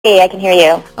Hey, I can hear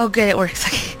you. Oh, good, it works.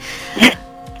 Okay.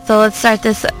 So let's start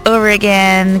this over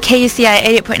again. KUCI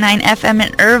 88.9 FM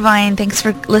in Irvine. Thanks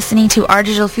for listening to Our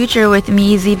Digital Future with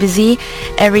me, Ziba Z,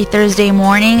 every Thursday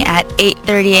morning at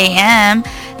 8:30 a.m.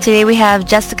 Today we have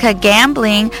Jessica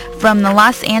Gambling from the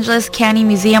Los Angeles County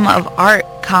Museum of Art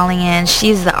calling in.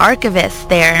 She's the archivist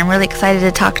there. I'm really excited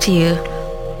to talk to you.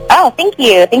 Oh, thank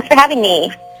you. Thanks for having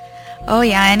me. Oh,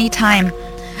 yeah, anytime.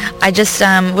 I just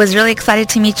was really excited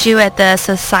to meet you at the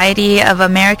Society of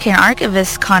American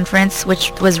Archivists Conference,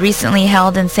 which was recently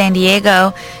held in San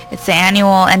Diego. It's the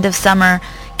annual end-of-summer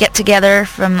get-together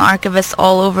from archivists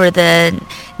all over the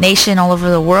nation, all over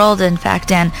the world, in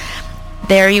fact. And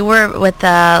there you were with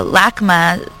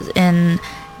LACMA, and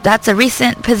that's a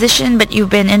recent position, but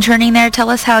you've been interning there. Tell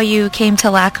us how you came to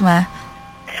LACMA.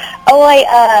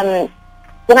 Oh,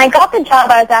 when I got the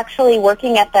job, I was actually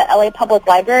working at the LA Public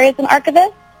Library as an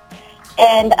archivist.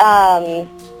 And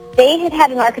they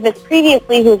had an archivist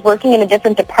previously who was working in a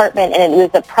different department, and it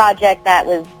was a project that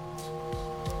was,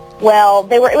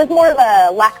 it was more of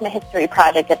a LACMA history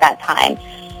project at that time.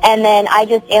 And then I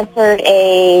just answered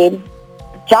a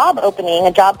job opening,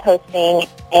 a job posting,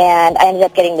 and I ended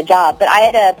up getting the job. But I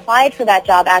had applied for that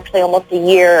job actually almost a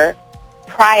year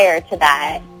prior to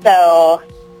that. So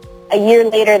a year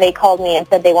later, they called me and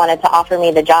said they wanted to offer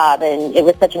me the job, and it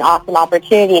was such an awesome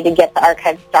opportunity to get the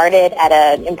archive started at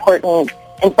an important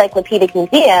encyclopedic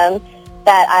museum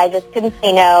that I just couldn't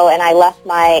say no, and I left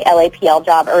my LAPL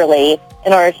job early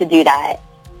in order to do that.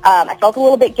 I felt a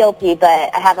little bit guilty,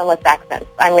 but I haven't looked back since.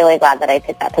 I'm really glad that I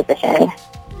picked that position.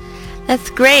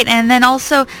 That's great. And then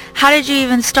also, how did you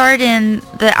even start in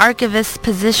the archivist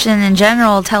position in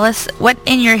general? Tell us what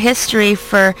in your history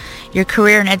for your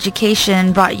career and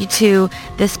education brought you to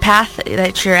this path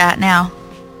that you're at now.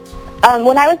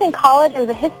 When I was in college, I was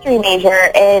a history major,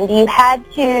 and you had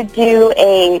to do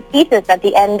a thesis at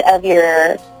the end of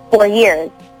your 4 years.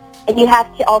 And you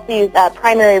have to also use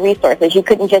primary resources. You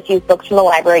couldn't just use books from the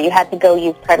library. You had to go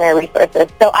use primary resources.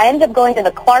 So I ended up going to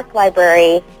the Clark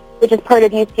Library, which is part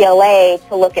of UCLA,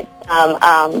 to look at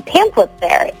some pamphlets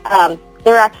there.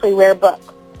 They're actually rare books.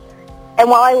 And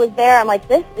while I was there, I'm like,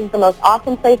 this is the most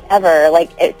awesome place ever.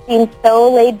 Like, it seems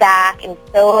so laid back and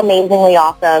so amazingly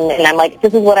awesome. And I'm like,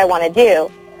 this is what I want to do.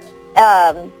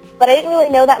 But I didn't really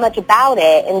know that much about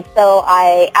it. And so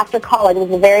after college, it was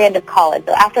the very end of college.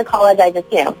 So after college, I just,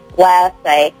 left.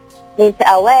 I moved to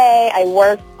LA. I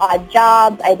worked odd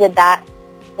jobs. I did that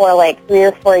for like 3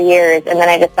 or 4 years, and then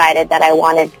I decided that I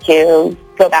wanted to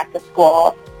go back to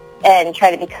school and try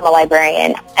to become a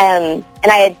librarian. And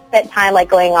I had spent time like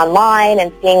going online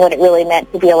and seeing what it really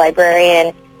meant to be a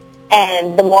librarian.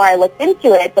 And the more I looked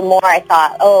into it, the more I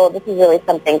thought, oh, this is really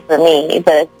something for me.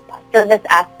 The service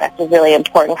aspect is really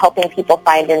important, helping people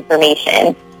find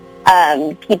information.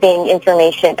 Keeping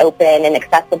information open and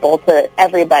accessible to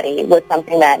everybody was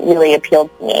something that really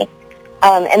appealed to me.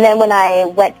 And then when I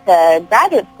went to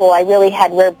graduate school, I really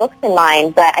had rare books in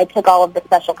mind, but I took all of the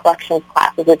special collections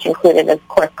classes, which included a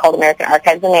course called American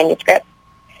Archives and Manuscripts.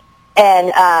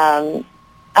 And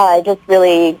I just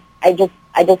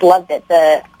loved it,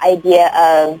 the idea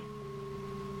of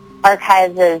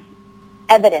archives as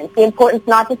evidence, the importance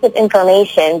not just of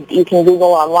information you can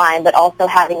Google online, but also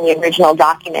having the original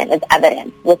document as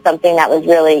evidence was something that was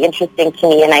really interesting to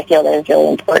me, and I feel that is really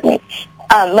important.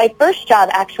 My first job,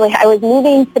 actually, I was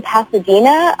moving to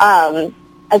Pasadena. I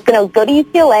was going to go to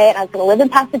UCLA, and I was going to live in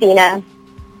Pasadena,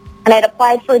 and I had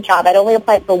applied for a job. I'd only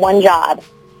applied for one job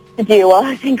to do while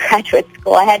I was in graduate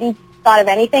school. I hadn't thought of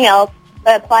anything else,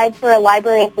 but I applied for a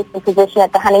library assistant position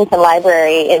at the Huntington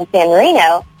Library in San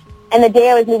Marino, and the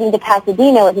day I was moving to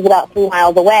Pasadena, which is about 3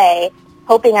 miles away,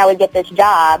 hoping I would get this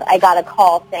job, I got a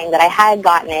call saying that I had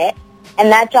gotten it,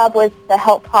 and that job was to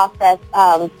help process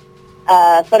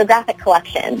photographic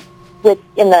collection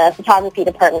in the photography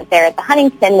department there at the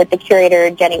Huntington with the curator,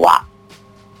 Jenny Watt.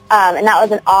 And that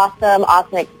was an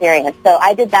awesome experience. So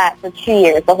I did that for 2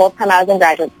 years, the whole time I was in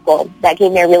graduate school. That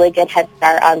gave me a really good head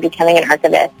start on becoming an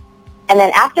archivist. And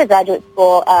then after graduate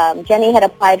school, Jenny had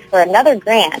applied for another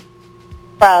grant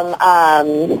from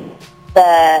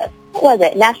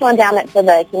National Endowment for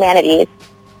the Humanities.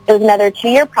 It was another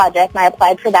 2-year project, and I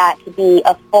applied for that to be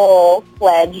a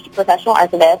full-fledged professional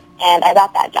archivist, and I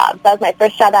got that job. So that was my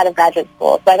first job out of graduate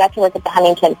school. So I got to work at the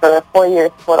Huntington for 4 years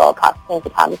total, processing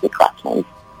photography collections.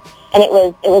 And it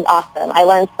was awesome. I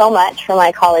learned so much from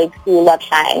my colleague, Sue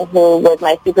Loveshine, who was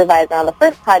my supervisor on the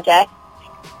first project.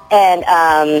 And,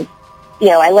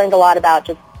 I learned a lot about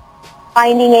just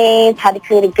finding aids, how to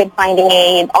create a good finding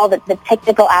aid, all the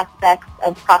technical aspects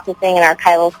of processing an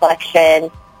archival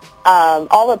collection,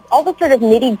 all the sort of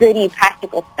nitty-gritty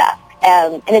practical stuff.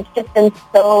 and it's just been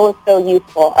so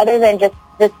useful. Other than just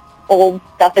this old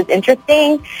stuff is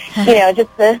interesting, just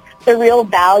the real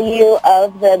value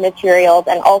of the materials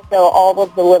and also all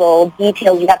of the little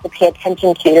details you have to pay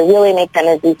attention to really make them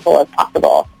as useful as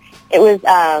possible. It was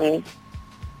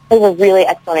a really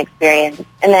excellent experience.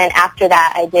 And then after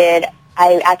that,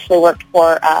 I actually worked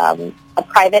for a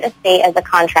private estate as a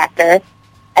contractor,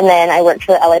 and then I worked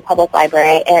for the LA Public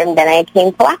Library, and then I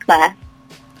came to LACMA.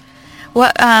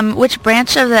 Which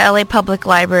branch of the LA Public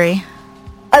Library?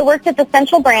 I worked at the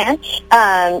Central Branch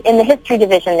in the history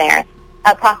division there,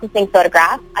 processing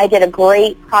photographs. I did a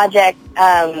great project.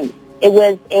 It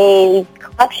was a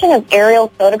collection of aerial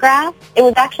photographs. It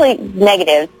was actually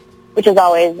negatives, which is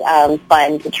always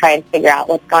fun to try and figure out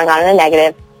what's going on in a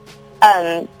negative,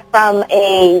 from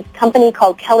a company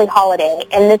called Kelly Holiday.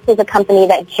 And this was a company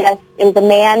that it was a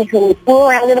man who flew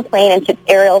around in a plane and took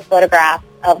aerial photographs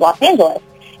of Los Angeles.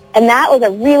 And that was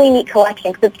a really neat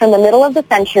collection because it's from the middle of the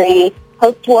century,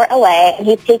 post-war LA, and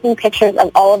he's taking pictures of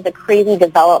all of the crazy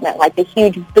development, like the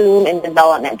huge boom in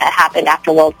development that happened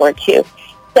after World War II.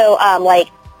 So, like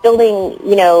building,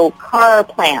 car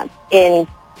plants in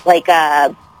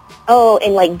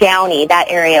in Downey, that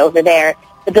area over there,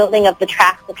 the building of the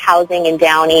tracts of housing in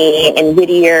Downey and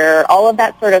Whittier, all of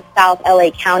that sort of South LA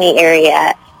County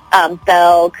area,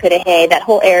 Bell, Cudahy, that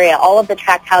whole area, all of the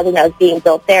tract housing that was being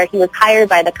built there. He was hired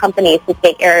by the companies to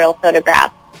take aerial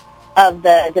photographs of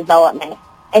the development.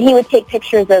 And he would take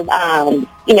pictures of,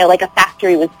 like a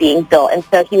factory was being built. And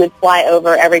so he would fly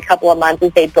over every couple of months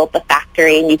as they built the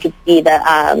factory, and you could see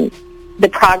the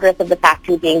progress of the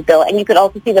factory being built. And you could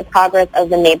also see the progress of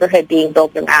the neighborhood being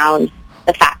built around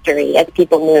the factory as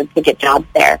people moved to get jobs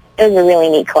there. It was a really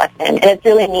neat collection. And it's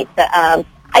really neat to,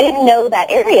 I didn't know that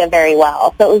area very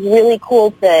well. So it was really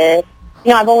cool to,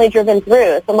 I've only driven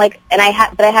through. So I'm like, I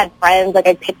had friends, like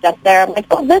I picked up there. I'm like,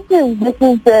 oh, this is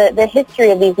the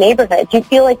history of these neighborhoods. You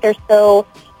feel like they're so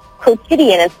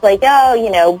quotidian. It's like,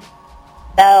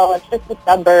 Bell, it's just a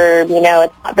suburb,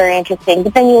 it's not very interesting.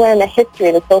 But then you learn the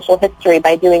history, the social history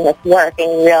by doing this work,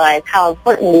 and you realize how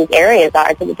important these areas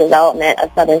are to the development of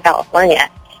Southern California.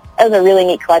 It was a really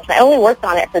neat collection. I only worked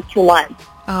on it for 2 months.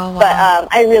 Oh, wow. But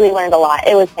I really learned a lot.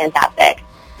 It was fantastic.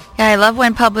 Yeah, I love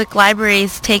when public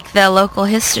libraries take the local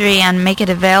history and make it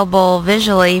available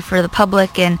visually for the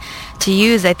public and to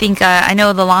use. I think I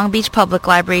know the Long Beach Public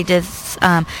Library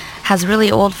has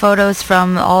really old photos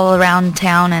from all around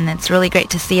town, and it's really great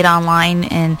to see it online.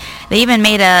 And they even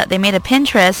made a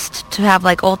Pinterest to have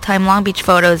like old time Long Beach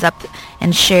photos up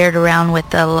and shared around with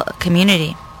the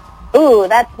community. Ooh,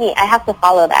 that's neat. I have to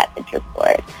follow that Pinterest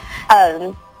board.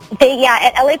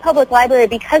 At LA Public Library,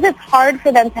 because it's hard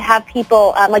for them to have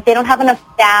people, they don't have enough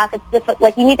staff. It's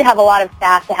difficult. You need to have a lot of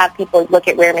staff to have people look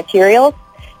at rare materials.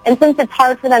 And since it's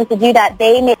hard for them to do that,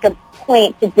 they make a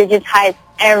point to digitize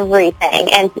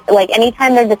everything. And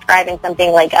anytime they're describing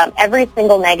something, every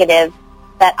single negative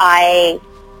that I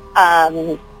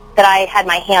had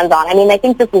my hands on. I mean, I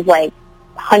think this was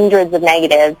hundreds of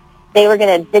negatives. They were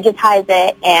going to digitize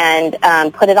it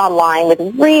and put it online with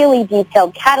really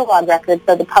detailed catalog records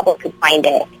so the public could find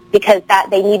it, because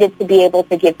they needed to be able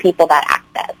to give people that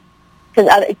access.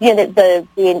 Because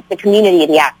the community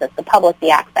the access, the public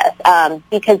the access,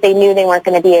 because they knew they weren't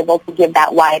going to be able to give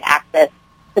that wide access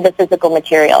to the physical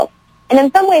materials. And in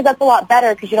some ways that's a lot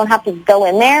better because you don't have to go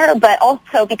in there, but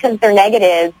also because they're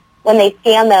negatives, when they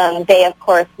scan them, they, of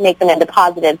course, make them into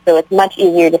positives, so it's much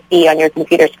easier to see on your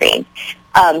computer screen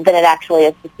than it actually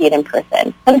is to see it in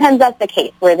person. Sometimes that's the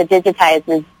case, where the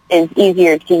digitized is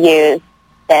easier to use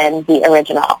than the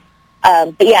original.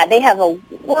 But yeah, they have a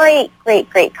great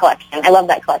collection. I love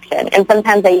that collection. And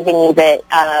sometimes I even use it,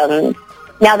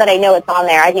 now that I know it's on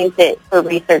there, I've used it for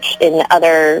research in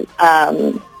other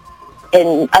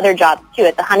jobs too.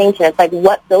 At the Huntington, it's like,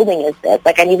 what building is this?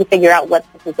 I need to figure out what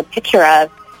this is a picture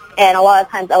of. And a lot of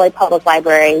times LA Public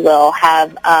Library will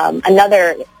have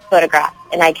another photograph,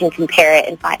 and I can compare it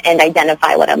and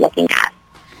identify what I'm looking at.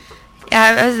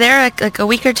 Yeah, I was there like a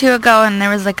week or two ago, and there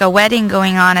was a wedding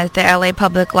going on at the LA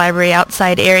Public Library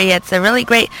outside area. It's a really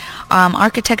great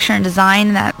architecture and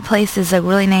design. That place is a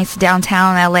really nice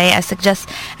downtown LA. I suggest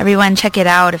everyone check it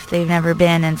out if they've never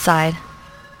been inside.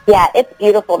 Yeah, it's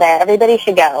beautiful there. Everybody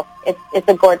should go. It's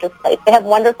a gorgeous place. They have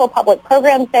wonderful public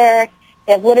programs there.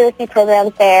 They have literacy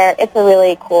programs there. It's a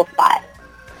really cool spot.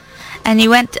 And you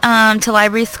went to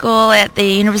library school at the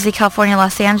University of California,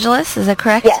 Los Angeles. Is that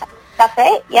correct? Yes, that's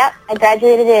right. Yep. I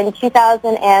graduated in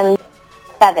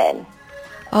 2007.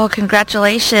 Oh,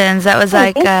 congratulations. That was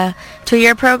a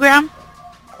 2-year program?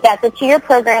 Yeah, it's a 2-year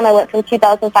program. I went from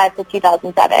 2005 to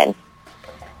 2007.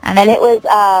 And it was,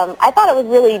 I thought it was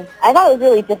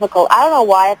really difficult. I don't know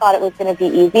why I thought it was going to be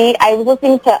easy. I was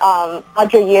listening to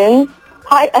Audrey Yoon's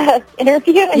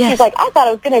interview, and Yes. she's like, I thought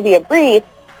it was going to be a breeze.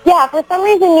 Yeah, for some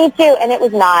reason, me too, and it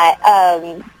was not.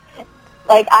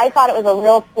 I thought it was a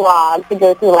real slog to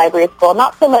go through library school.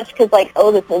 Not so much because,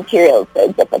 this material is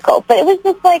so difficult, but it was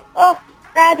just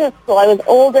graduate school. I was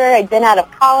older. I'd been out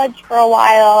of college for a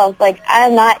while. I was like,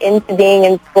 I'm not into being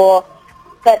in school.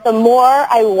 But the more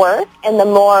I work and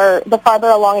the farther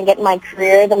along I get in my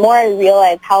career, the more I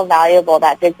realize how valuable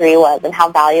that degree was and how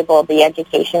valuable the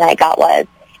education I got was.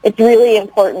 It's really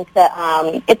important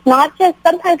to, it's not just,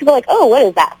 sometimes people are like, oh, what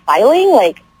is that,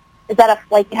 filing? Is that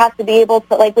you have to be able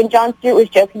to, when Jon Stewart was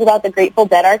joking about the Grateful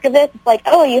Dead archivist, it's like,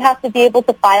 oh, you have to be able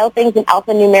to file things in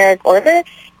alphanumeric order.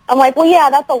 I'm like, well, yeah,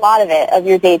 that's a lot of it, of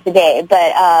your day-to-day,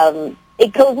 but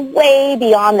it goes way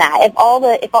beyond that. If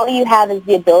all you have is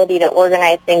the ability to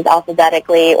organize things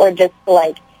alphabetically, or just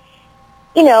if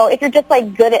you're just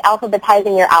good at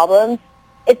alphabetizing your albums,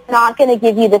 it's not going to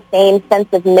give you the same sense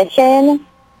of mission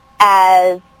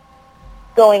as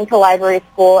going to library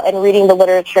school and reading the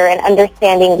literature and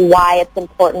understanding why it's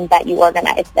important that you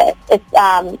organize this.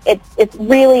 It's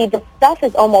really, the stuff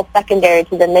is almost secondary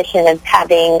to the mission of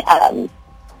having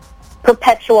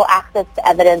perpetual access to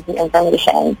evidence and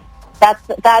information.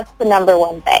 That's the number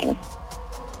one thing.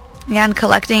 Yeah, and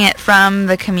collecting it from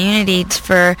the community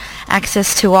for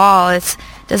access to all. It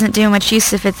doesn't do much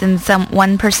use if it's in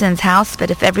one person's house,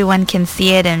 but if everyone can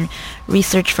see it and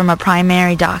research from a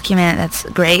primary document, that's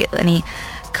great. Any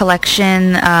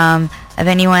collection of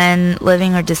anyone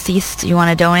living or deceased you want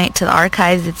to donate to the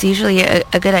archives, it's usually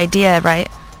a good idea, right?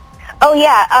 Oh,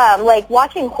 yeah.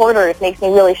 Watching hoarders makes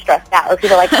me really stressed out. Or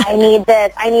people are like, I need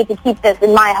this. I need to keep this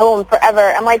in my home forever.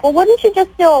 I'm like, well, wouldn't you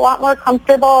just feel a lot more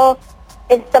comfortable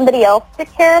if somebody else took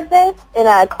care of this in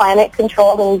a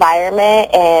climate-controlled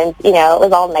environment and, it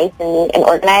was all nice and neat and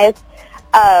organized?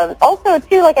 Also,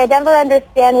 too, I never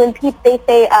understand when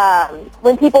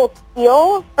when people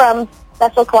steal from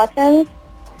special collections.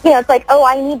 It's like, oh,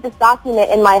 I need this document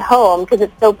in my home because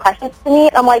it's so precious to me.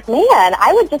 I'm like, man,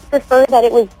 I would just prefer that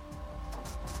it was,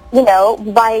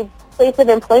 my place of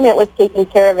employment was taking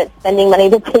care of it, spending money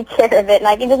to take care of it, and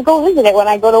I can just go visit it when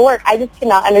I go to work. I just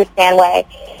cannot understand why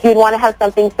you'd want to have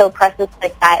something so precious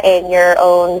like that in your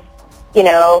own,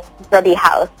 grubby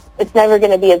house. It's never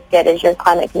going to be as good as your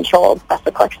climate-controlled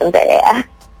special collections area.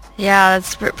 Yeah,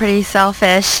 that's pretty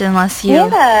selfish unless you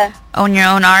own your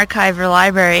own archive or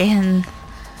library, and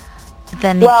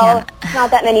then you can't.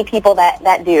 Not that many people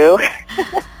that do.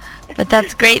 But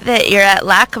that's great that you're at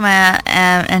LACMA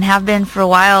and have been for a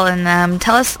while. And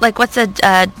tell us, what's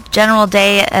a general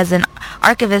day as an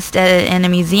archivist in a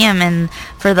museum and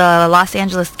for the Los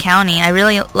Angeles County? I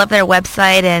really love their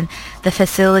website and the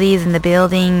facilities and the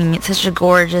building. It's such a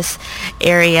gorgeous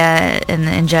area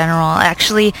in general.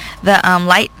 Actually, the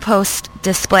light post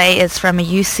display is from a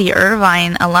UC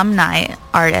Irvine alumni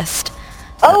artist.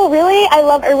 Oh, really? I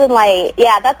love Urban Light.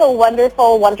 Yeah, that's a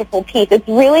wonderful, wonderful piece. It's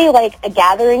really like a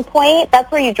gathering point.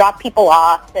 That's where you drop people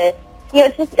off. It's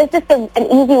just an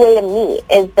easy way to meet.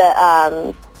 Is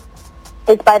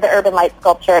by the Urban Light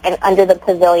sculpture and under the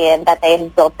pavilion that they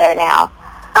have built there now.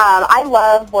 I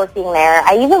love working there.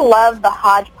 I even love the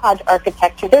hodgepodge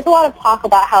architecture. There's a lot of talk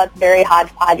about how it's very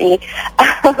hodgepodgey.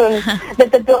 That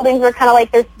the buildings were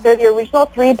kind of they're the original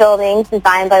 3 buildings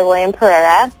designed by William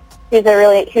Pereira, who's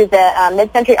a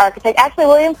mid-century architect. Actually,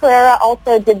 William Pereira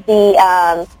also did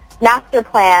the master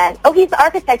plan. Oh, he's the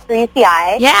architect for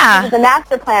UCI. Yeah. He did the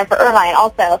master plan for Irvine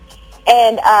also.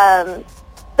 And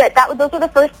but those were the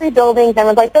first 3 buildings,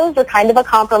 and those were kind of a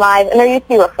compromise. And there used to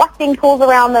be reflecting pools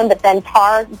around them, but then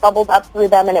tar bubbled up through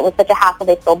them, and it was such a hassle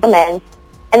they sold them in.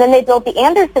 And then they built the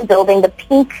Anderson building, the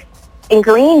pink and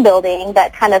green building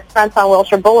that kind of fronts on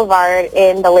Wilshire Boulevard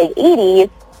in the late 80s,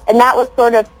 and that was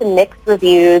sort of some mixed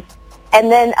reviews.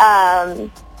 And then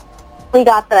we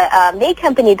got the May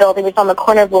Company building, which is on the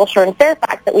corner of Wilshire and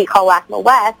Fairfax, that we call LACMA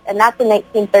West, and that's a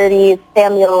 1930s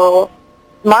Samuel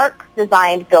Marks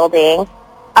designed building.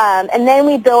 And then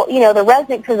we built, the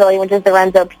Resnick Pavilion, which is the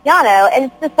Renzo Piano, and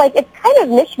it's just it's kind of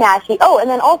mishmashy. Oh, and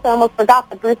then also I almost forgot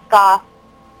the Bruce Goff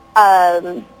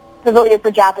Pavilion for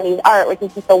Japanese Art, which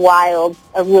is just a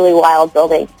really wild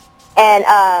building.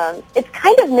 And it's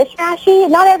kind of mishmashy.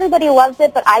 Not everybody loves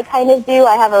it, but I kind of do.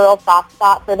 I have a real soft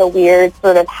spot for the weird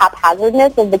sort of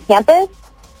haphazardness of the campus.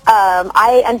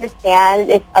 I understand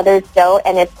if others don't,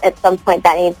 and if at some point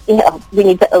that needs, we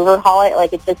need to overhaul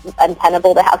it. It's just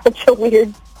untenable to have such a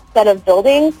weird set of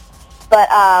buildings. But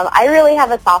I really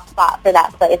have a soft spot for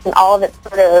that place, and all of its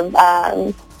sort of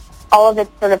all of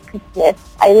its sort of crispness.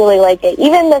 I really like it.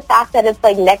 Even the fact that it's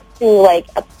like next to like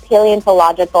a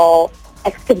paleontological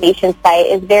excavation site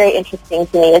is very interesting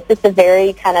to me. It's just a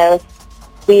very kind of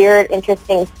weird,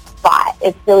 interesting spot.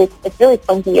 It's really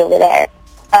funky over there.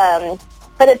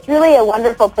 But it's really a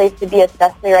wonderful place to be,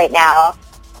 especially right now,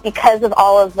 because of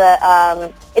all of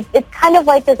the, it's kind of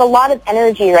like there's a lot of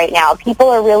energy right now. People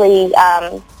are really,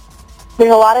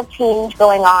 there's a lot of change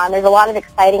going on. There's a lot of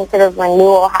exciting sort of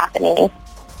renewal happening.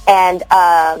 And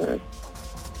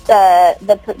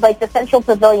the Central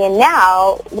Pavilion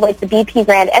now, like the BP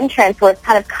Grand Entrance, where it's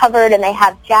kind of covered and they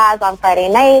have jazz on Friday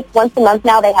nights. Once a month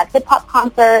now they have hip-hop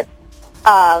concerts.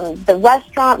 The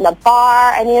restaurant and the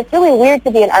bar. I mean, it's really weird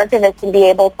to be an archivist and be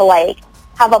able to, like,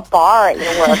 have a bar at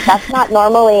your work. That's not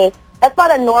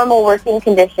a normal working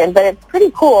condition, but it's pretty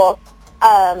cool.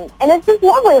 And it's just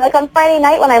lovely. Like, on Friday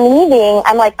night when I'm leaving,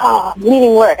 I'm like, oh, I'm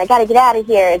leaving work. I got to get out of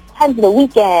here. It's time for the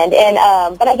weekend. And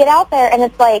but I get out there, and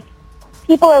it's like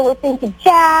people are listening to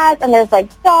jazz, and there's, like,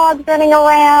 dogs running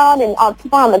around, and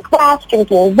people on the grass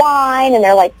drinking wine, and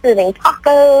they're, like, serving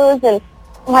tacos, and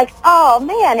I'm like, oh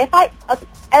man,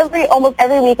 almost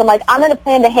every week I'm like, I'm gonna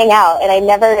plan to hang out, and I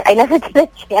never get a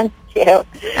chance to.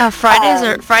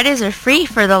 Fridays are free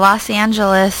for the Los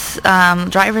Angeles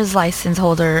driver's license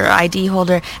holder, ID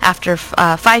holder, after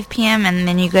 5 p.m. and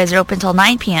then you guys are open till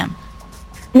 9 p.m.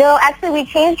 No, actually we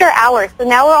changed our hours, so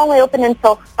now we're only open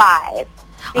until 5.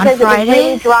 Because it was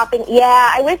really dropping.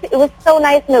 Yeah, I wish it was so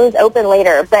nice and it was open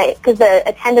later, but because the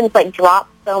attendance like dropped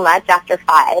so much after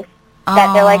 5.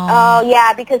 That they're like, oh,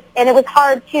 yeah, and it was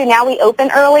hard, too. Now we open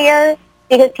earlier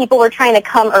because people were trying to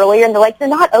come earlier, and they're like, you're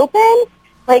not open?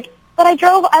 Like, but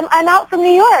I'm out from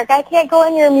New York. I can't go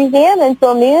in your museum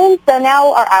until noon, so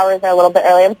now our hours are a little bit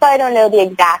earlier. I'm sorry I don't know the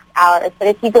exact hours, but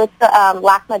if you go to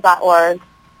LACMA.org,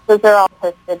 those are all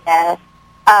posted there.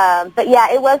 But,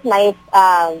 yeah, it was nice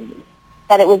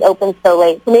that it was open so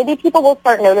late. So maybe people will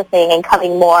start noticing and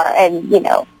coming more, and, you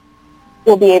know,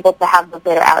 we'll be able to have those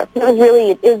later hours. So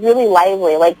it was really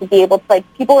lively, like, to be able to, like,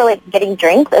 people were, like, getting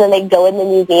drinks, and then they go in the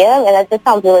museum, and that just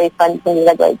sounds really fun to me,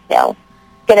 like, you know,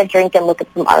 get a drink and look at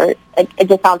some art. Like, it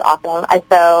just sounds awesome. And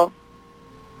so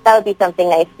that would be something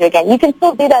nice to do again. You can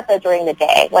still do that, though, during the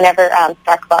day. Whenever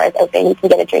Stark Bar is open, you can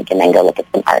get a drink and then go look at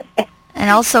some art. And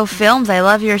also films. I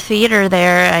love your theater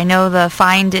there. I know the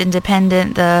Find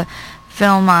Independent, the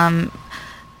film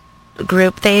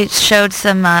group, they showed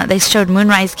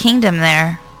Moonrise Kingdom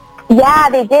there. Yeah,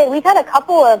 they did. We've had a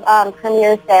couple of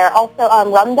premieres there. Also,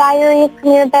 Rum Diaries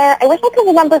premiered there. I wish I could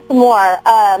remember some more.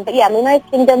 But yeah, Moonrise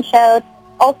Kingdom showed.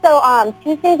 Also,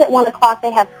 Tuesdays at 1 o'clock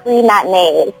they have free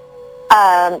matinees.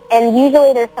 And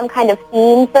usually there's some kind of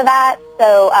theme for that.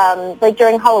 So, like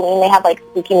during Halloween they have like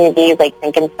spooky movies like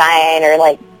Frankenstein or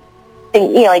like,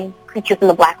 you know, like Creature from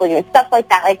the Black Lagoon, stuff like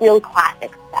that, like real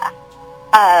classic stuff.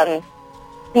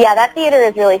 Yeah, that theater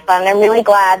is really fun. I'm really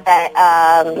glad that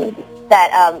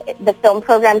the film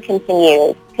program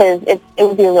continues because it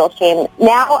would be a real shame.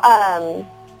 Now,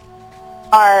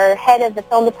 our head of the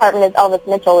film department is Elvis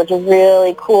Mitchell, which is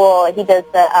really cool. He does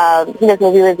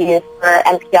movie reviews for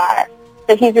NPR,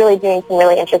 so he's really doing some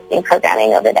really interesting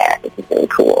programming over there, which is really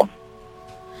cool.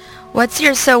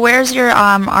 Where's your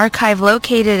archive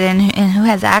located, and who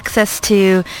has access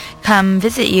to come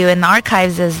visit you in the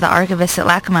archives as the archivist at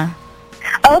LACMA?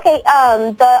 Okay,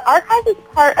 the archive is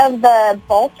part of the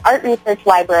Balch Art Research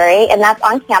Library, and that's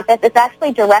on campus. It's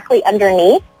actually directly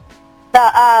underneath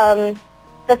the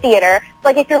theater. So,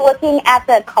 like, if you're looking at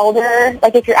the Calder,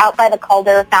 like if you're out by the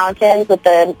Calder fountains with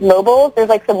the mobiles, there's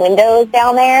like some windows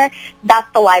down there. That's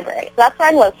the library. So that's where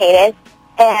I'm located,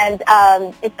 and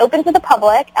it's open to the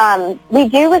public. We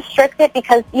do restrict it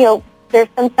because, you know, there's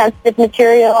some sensitive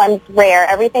material and it's rare.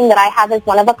 Everything that I have is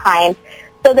one of a kind.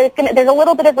 So there's a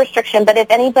little bit of restriction, but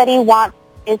if anybody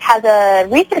has a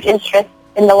research interest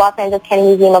in the Los Angeles County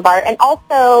Museum of Art, and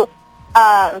also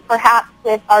perhaps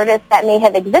with artists that may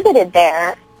have exhibited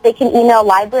there, they can email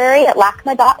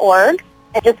library@lacma.org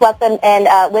and just let them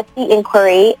with the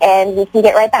inquiry, and we can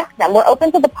get right back to them. We're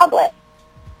open to the public,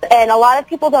 and a lot of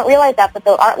people don't realize that. But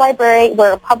the art library,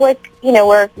 we're a public, you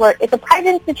know, it's a private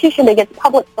institution that gets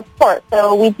public support.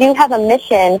 So we do have a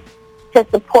mission to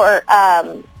support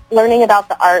learning about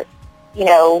the arts, you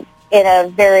know, in a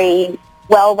very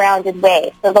well-rounded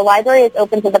way. So the library is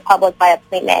open to the public by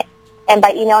appointment. And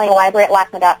by emailing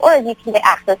library@lacma.org, you can get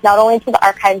access not only to the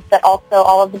archives, but also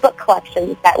all of the book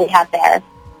collections that we have there.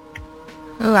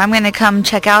 Ooh, I'm going to come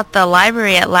check out the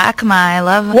library at LACMA. I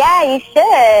love you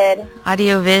should.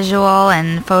 Audiovisual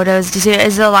and photos.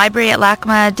 Is the library at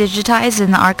LACMA digitized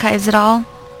in the archives at all?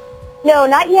 No,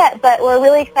 not yet, but we're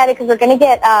really excited because we're going to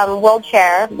get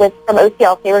WorldShare from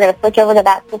OCLC. We're going to switch over to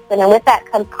that system, and with that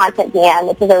comes Content DM,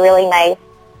 which is a really nice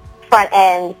front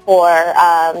end for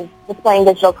displaying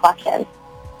digital collections.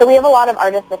 So we have a lot of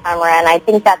artist ephemera, and I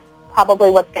think that's probably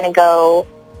what's going to go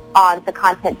on to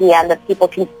Content DM that people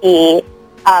can see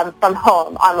from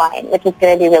home online, which is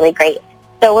going to be really great.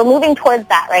 So we're moving towards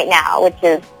that right now, which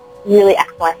is really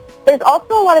excellent. There's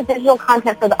also a lot of digital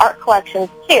content for the art collections,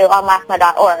 too, on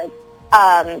LACMA.org.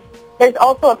 There's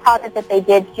also a project that they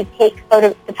did to take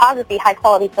photography,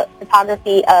 high-quality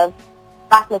photography of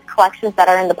LACMA's collections that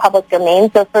are in the public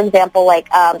domain. So, for example, like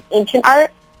ancient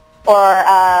art or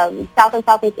South and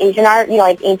Southeast Asian art,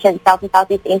 like ancient South and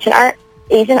Southeast Asian art.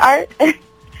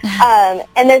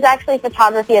 And there's actually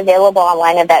photography available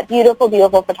online of that beautiful,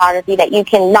 beautiful photography that you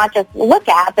can not just look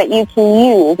at, but you can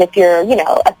use if you're,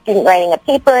 a student writing a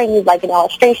paper and you'd like an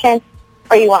illustration,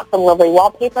 or you want some lovely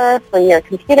wallpaper for your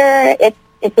computer. It's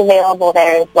available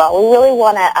there as well. We really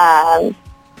want to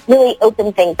really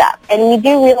open things up. And we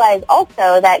do realize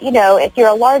also that, if you're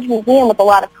a large museum with a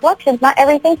lot of collections, not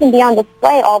everything can be on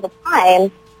display all the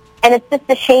time. And it's just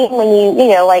a shame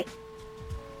when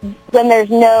when there's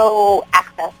no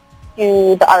access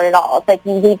to the art at all. It's like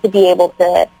you need to be able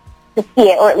to see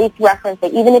it, or at least reference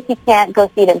it. Even if you can't go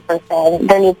see it in person,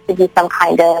 there needs to be some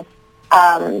kind of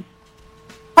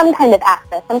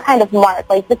access, some kind of mark.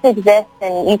 Like, this exists,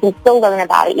 and you can still learn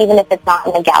about it, even if it's not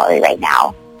in the gallery right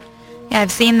now. Yeah,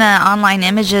 I've seen the online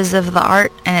images of the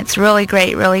art, and it's really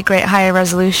great higher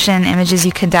resolution images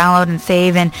you can download and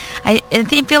save. And I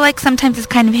feel like sometimes it's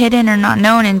kind of hidden or not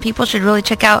known, and people should really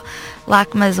check out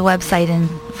LACMA's website and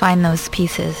find those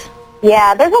pieces.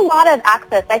 Yeah, there's a lot of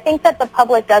access. I think that the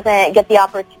public doesn't get the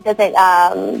opportunity,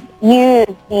 use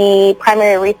the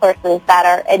primary resources that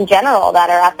are, in general, that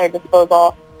are at their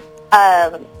disposal.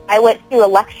 I went to a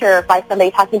lecture by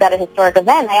somebody talking about a historic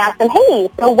event. I asked him, hey,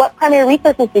 so what primary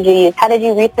resources did you use? How did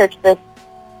you research this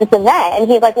event?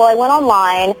 And he's like, well, I went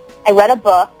online, I read a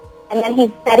book, and then he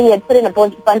said he had put in a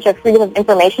bunch of Freedom of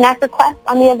Information Act requests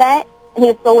on the event, and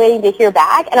he was still waiting to hear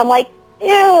back. And I'm like,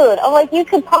 dude, you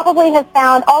could probably have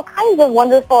found all kinds of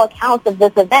wonderful accounts of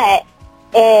this event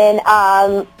in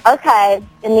archives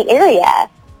in the area,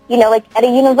 like at a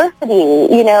university,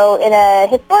 in a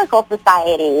historical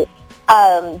society.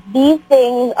 These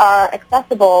things are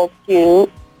accessible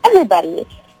to everybody.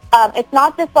 It's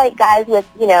not just like guys with,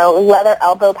 leather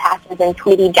elbow patches and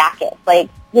tweedy jackets.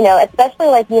 Especially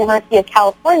like the University of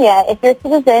California, if you're a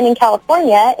citizen in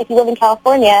California, if you live in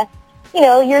California,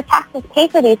 your taxes pay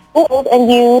for these schools,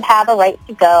 and you have a right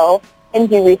to go and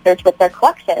do research with their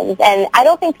collections. And I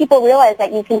don't think people realize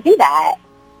that you can do that.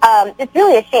 It's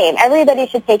really a shame. Everybody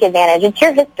should take advantage. It's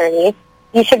your history.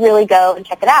 You should really go and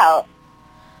check it out.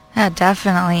 Yeah,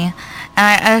 definitely.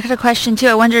 I had a question, too.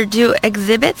 I wonder, do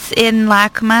exhibits in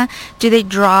LACMA, do they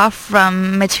draw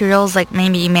from materials like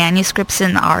maybe manuscripts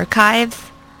in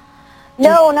archives?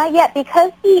 No, not yet.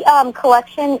 Because the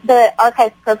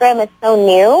archives program is so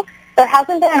new, there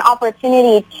hasn't been an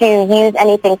opportunity to use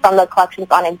anything from the collections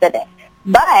on exhibit.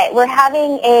 But we're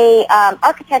having a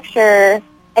architecture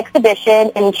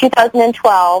exhibition in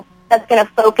 2012 that's going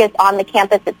to focus on the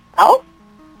campus itself.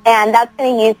 And that's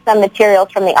going to use some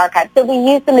materials from the archive. So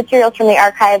we use the materials from the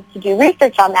archive to do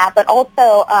research on that, but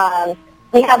also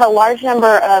we have a large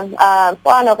number of, I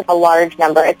don't know if it's a large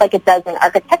number, it's like a dozen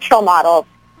architectural models.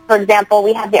 For example,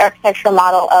 we have the architectural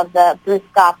model of the Bruce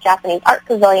Goff Japanese Art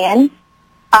Pavilion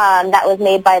that was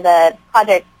made by the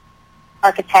project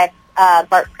architect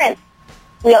Bart Prince.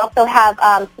 We also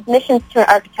have submissions to an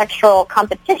architectural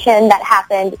competition that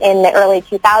happened in the early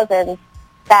 2000s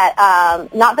that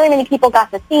not very many people got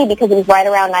to see because it was right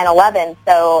around 9/11,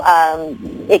 so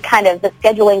it kind of, the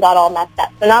scheduling got all messed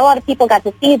up. So not a lot of people got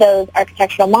to see those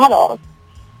architectural models.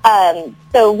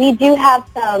 So we do have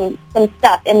some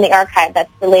stuff in the archive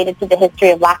that's related to the history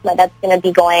of LACMA that's going to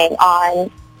be going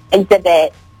on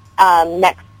exhibit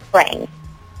next spring.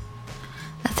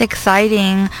 That's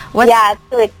exciting. Yeah, it's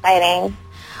really exciting.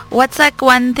 What's like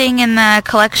one thing in the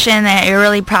collection that you're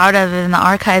really proud of in the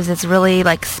archives that's really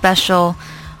like special,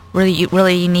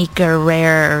 really unique or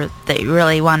rare, or that you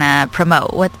really want to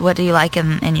promote? What do you like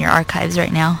in your archives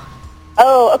right now?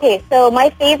 Oh, okay. So my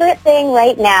favorite thing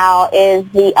right now is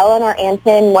the Eleanor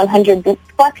Antin 100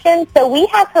 Boots collection. So we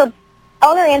have her.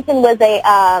 Eleanor Antin was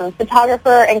a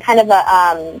photographer and kind of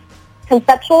a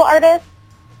conceptual artist.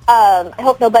 I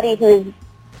hope nobody who's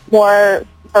more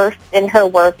versed in her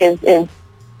work is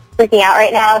freaking out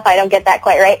right now if I don't get that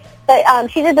quite right. But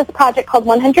she did this project called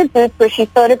 100 Boots where she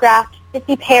photographed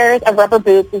 50 pairs of rubber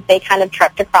boots as they kind of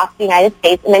trekked across the United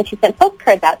States, and then she sent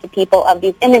postcards out to people of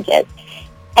these images.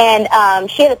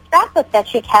 And she had a scrapbook that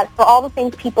she kept for all the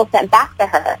things people sent back to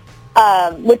her,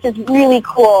 which is really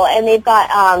cool. And they've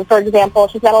got, for example,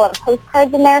 she's got a lot of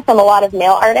postcards in there from a lot of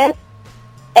male artists.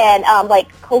 And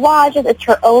like collages, it's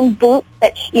her own boot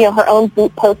her own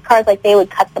boot postcards. Like they would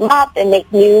cut them up and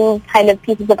make new kind of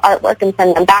pieces of artwork and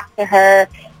send them back to her.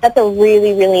 That's a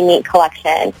really, really neat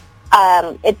collection.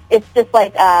 It's just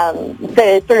like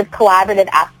the sort of collaborative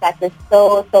aspect is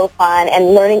so fun,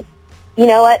 and learning. You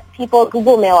know what? People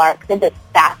Google mail art because it's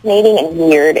just fascinating and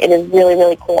weird. It is really,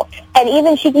 really cool.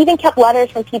 And she even kept letters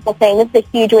from people saying this is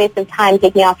a huge waste of time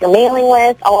taking off your mailing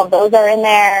list. All of those are in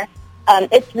there.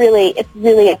 It's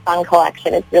really a fun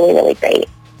collection. It's really, really great.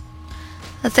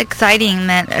 That's exciting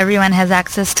that everyone has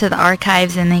access to the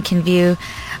archives and they can view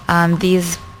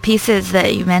these pieces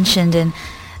that you mentioned. And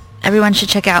everyone should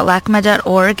check out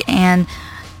LACMA.org and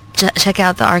check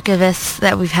out the archivists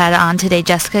that we've had on today.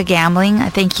 Jessica Gambling, I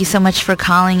thank you so much for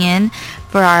calling in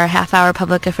for our half-hour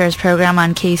public affairs program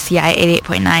on KCI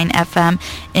 88.9 FM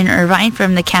in Irvine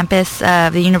from the campus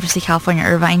of the University of California,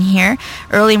 Irvine here.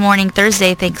 Early morning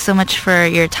Thursday. Thanks so much for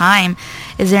your time.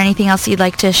 Is there anything else you'd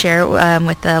like to share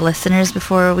with the listeners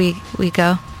before we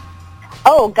go?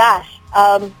 Oh, gosh.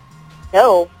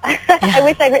 No. Yeah. I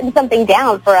wish I'd written something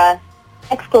down for a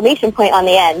exclamation point on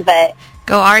the end, but...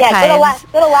 Go archives. Yeah,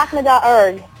 go to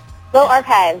LACMA.org. Go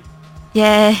archives.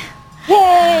 Yay.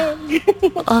 Yay!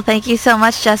 Well, thank you so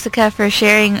much, Jessica, for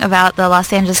sharing about the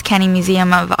Los Angeles County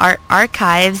Museum of Art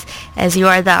Archives. As you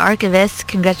are the archivist,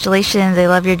 congratulations. I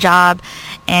love your job,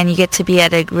 and you get to be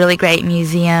at a really great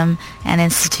museum and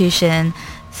institution.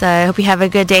 So I hope you have a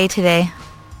good day today.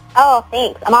 Oh,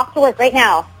 thanks. I'm off to work right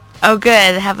now. Oh,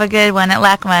 good. Have a good one at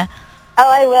LACMA. Oh,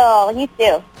 I will. You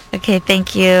too. Okay,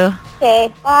 thank you.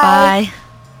 Okay, bye. Bye.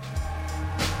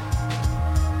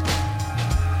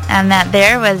 And that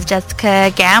there was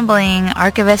Jessica Gambling,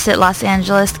 archivist at Los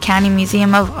Angeles County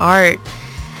Museum of Art.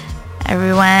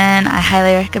 Everyone, I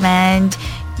highly recommend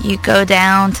you go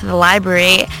down to the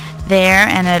library there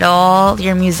and at all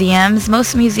your museums.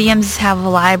 Most museums have a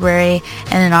library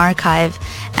and an archive,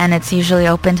 and it's usually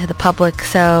open to the public.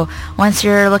 So once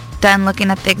you're done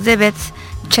looking at the exhibits,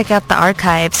 check out the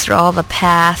archives for all the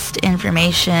past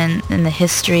information and the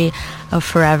history of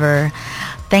forever.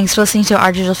 Thanks for listening to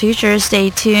Our Digital Future. Stay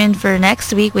tuned for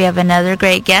next week. We have another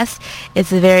great guest.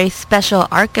 It's a very special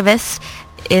archivist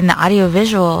in the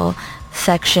audiovisual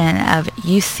section of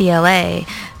UCLA.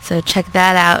 So check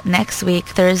that out next week,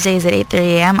 Thursdays at 8:30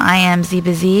 a.m. I am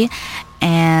Ziba Z,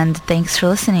 and thanks for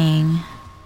listening.